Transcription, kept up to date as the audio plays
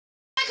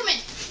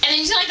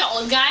sound like an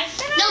old guy?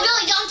 No,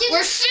 Billy, don't do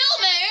We're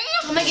filming.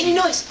 Don't make any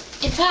noise.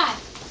 In 5.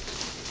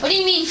 What do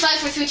you mean 5,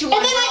 4, 3, 2,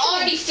 1? We're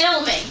already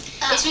filming.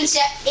 It's been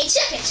 8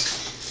 seconds.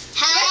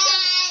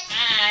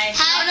 Hi.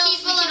 Hi,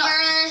 people of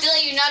Earth.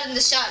 Billy, you're not in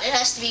the shot. It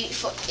has to be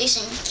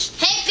facing.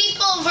 Hey,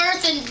 people of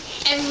Earth and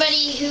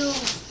everybody who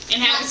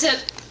Inhabits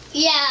it.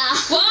 Yeah.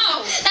 Whoa.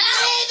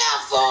 Hey, the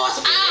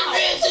force.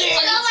 Okay,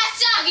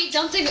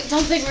 don't think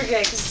we're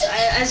good. Cause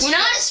we're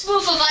not a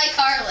spoof of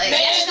iCarly.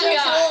 Yes, we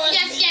are.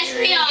 Yes,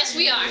 we are. Yes,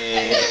 we are.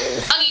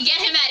 Okay,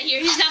 get him out of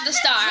here. He's not the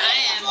star.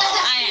 I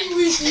am.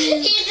 He's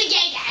the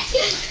gay guy.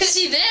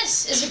 See,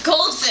 this is a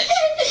goldfish.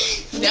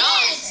 No.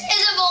 This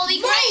is a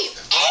moldy grape.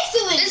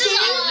 Excellent. This is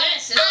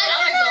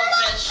another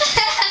goldfish.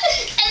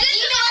 And this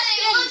is what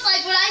it looks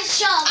like when I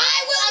shove. I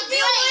will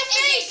reveal my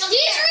face.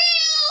 He's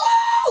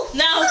real.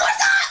 No.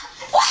 What's up?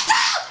 What's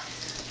up?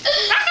 This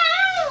is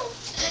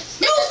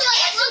what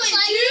it looks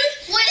like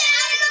when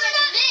I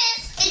put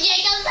this in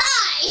Jacob's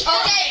eye.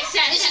 Okay,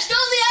 this is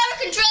totally out of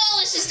control.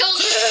 This is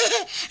totally.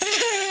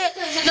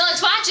 No,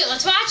 let's watch it.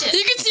 Let's watch it.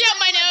 You can see out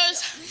my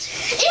nose.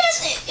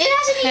 It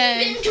hasn't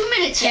even been 2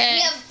 minutes yet. We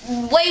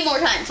have way more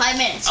time. 5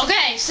 minutes.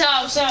 Okay, so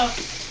how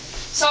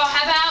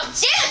about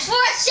Dance for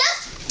a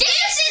cell.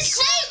 Dance and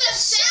save the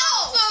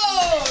cell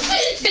phone.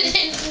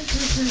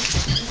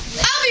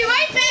 I'll be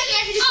right back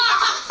after this.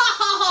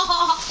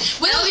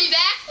 We'll be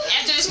back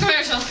after this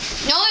commercial.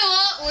 No, we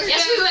won't.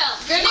 Yes, we will.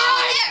 Good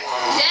news.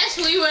 Yes,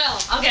 we will.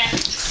 Okay.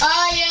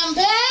 I am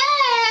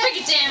back.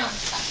 Break it down.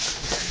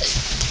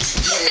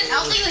 I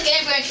don't think the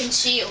camera can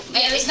see you.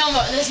 Yeah, there's no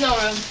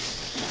room.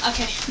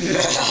 Okay.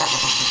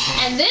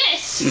 And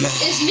this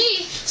is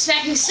me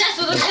smacking Seth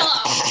with a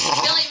pillow.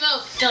 Billy,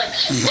 move. Billy.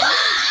 This is me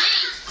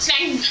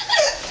smacking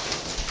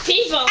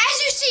people. As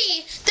you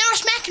see, they were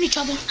smacking each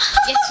other.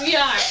 Yes, we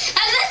are.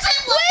 And this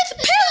is what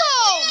With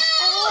pillows.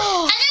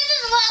 And this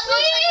is what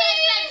looks like when I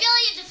smack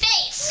Billy in the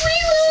face.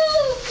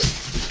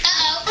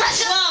 Uh-oh.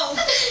 Whoa.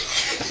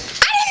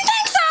 I didn't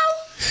think so.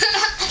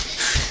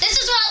 This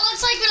is what it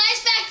looks like when I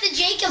smack the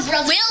Jacob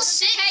brothers. We'll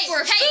sit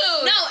for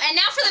food. No, and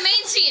now for the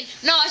main scene.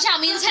 No, watch out.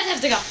 Me and Seth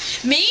have to go.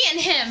 Me and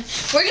him,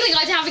 we're going to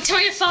go down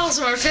Victoria Falls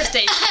when we're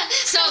 50.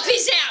 So,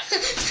 peace out.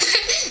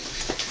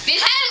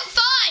 Have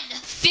fun.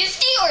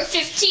 50 or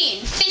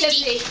 15?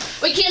 50.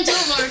 We can't do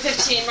it when we're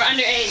 15. We're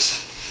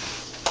underage.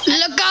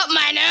 Look up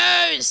my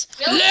nose.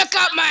 Really? Look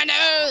up my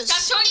nose.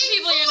 Stop showing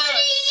people your 40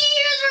 nose.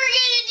 years we're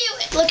gonna do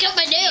it. Look at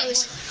my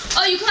nose.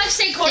 Oh, you collect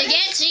snake quarters? They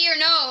can't see your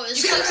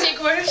nose. You collect snake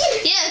quarters?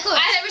 Yeah, of course.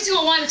 I had every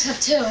single one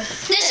except 2.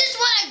 This is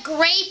what a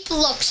grape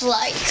looks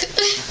like.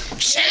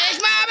 Shake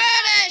my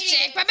booty.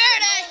 Shake my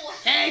booty.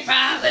 Shake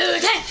my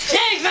booty.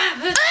 Shake my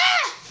booty.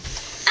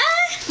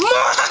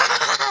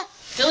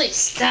 Billy,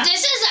 stop.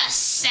 This is a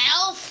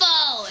cell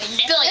phone.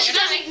 Billy, you're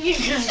not making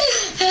it good.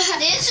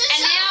 This is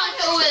someone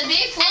who will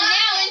be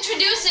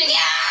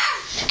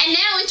And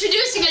now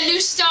introducing a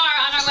new star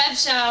on our web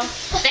show.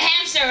 The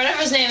hamster,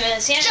 whatever his name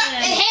is. The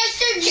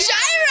hamster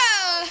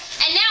Gyro.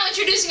 And now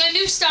introducing a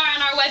new star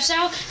on our web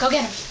show. Go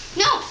get him.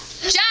 No.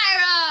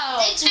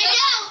 Gyro. I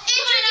know.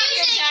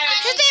 Introducing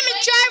His name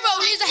is Gyro.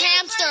 He's a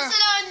hamster.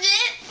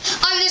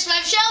 On this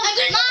web show. My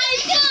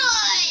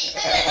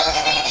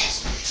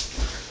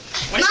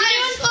What's he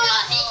doing? boy.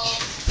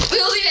 We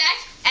will be back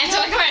after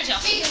the commercial.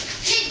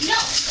 No.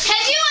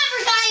 Have you ever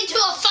gotten into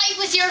a fight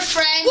with your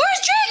friend?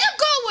 Where's Jacob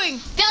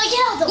going? Billy, get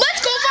out of the way.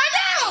 Let's go find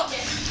out.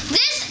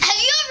 Have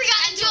you ever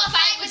gotten into a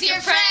fight with your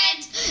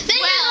friend? This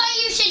is what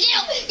you should do.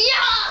 Yeah.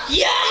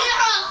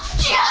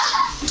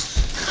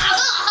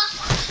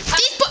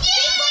 These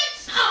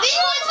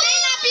parts may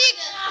not be.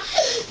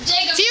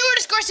 Jacob. Viewer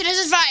discretion is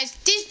advised.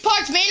 These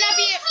parts may not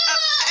be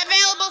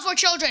available for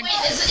children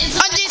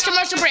on these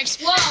commercial breaks.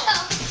 Whoa.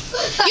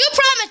 You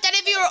promise that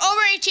if you are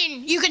over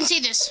 18, you can see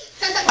this.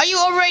 Are you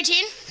over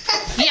 18?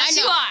 Yes,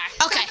 you are.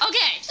 Okay.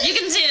 Okay, you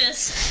can see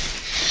this.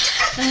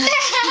 I'm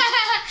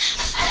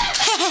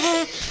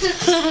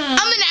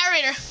the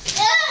narrator.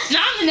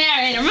 No, I'm the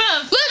narrator.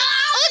 Move. Look.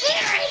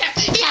 Narrator.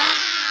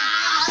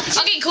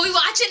 Yeah. Okay, can we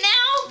watch it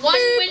now? One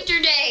winter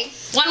day.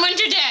 One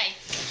winter day.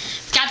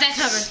 Got that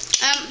covered.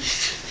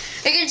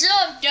 You can still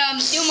have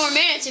 2 more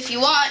minutes if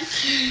you want.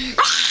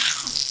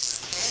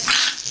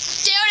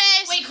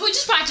 Wait, can we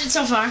just watch it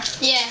so far?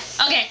 Yeah.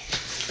 Okay.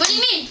 What do you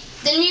mean?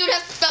 Then we would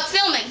have to stop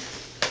filming.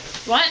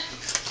 What?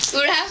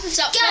 We would have to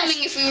stop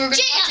filming if we were going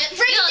to watch it.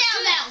 Break it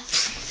down now.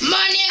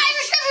 My name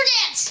Irish River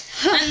Dance.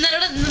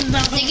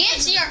 They can't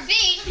see our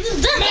feet.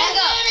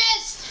 Back up.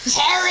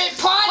 Harry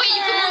Potter. Wait,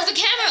 you can move the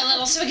camera a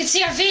little so we can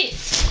see our feet.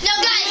 No,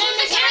 guys, move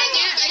the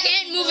camera. I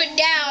can't move it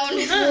down.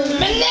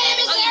 My name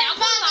is Okay, Harry now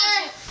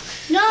Potter.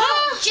 No,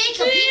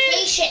 Jacob, be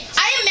patient.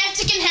 I am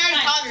Mexican Harry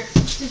Fine. Potter.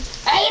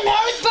 I am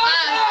Harry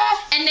Potter.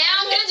 And now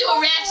I'm gonna do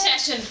a rap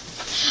session.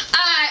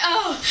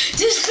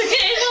 Just the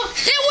candle.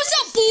 Hey, what's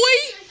up, boy?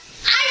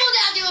 I will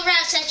now do a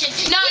rap session.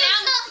 No, You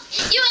now-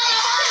 suck. You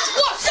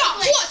What's up?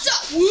 What's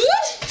up?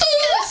 What?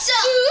 You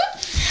suck.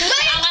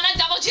 I want a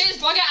double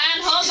cheeseburger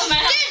and hold on my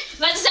head.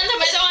 Let's send them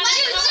with the one.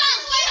 You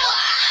suck.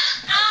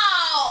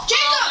 Ow!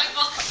 Jacob! Oh my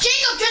God.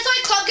 Jacob, just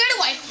like Club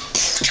Getaway.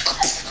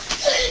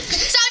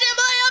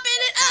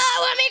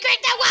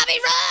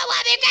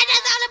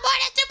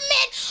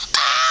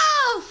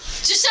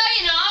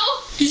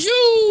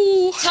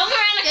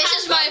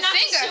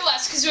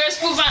 because we're a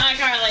spoof on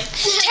iCarly.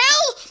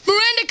 Tell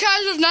Miranda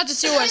Cosgrove not to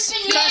sue us,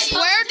 because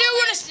we're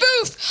doing a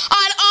spoof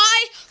on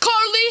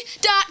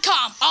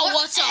iCarly.com. Oh,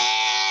 what's up?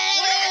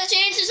 What are the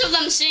chances of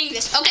them seeing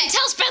this? Okay. And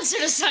tell Spencer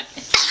to suck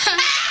it.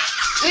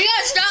 We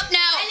gotta stop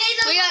now.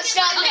 We gotta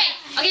stop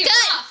now. Okay, Done.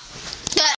 off.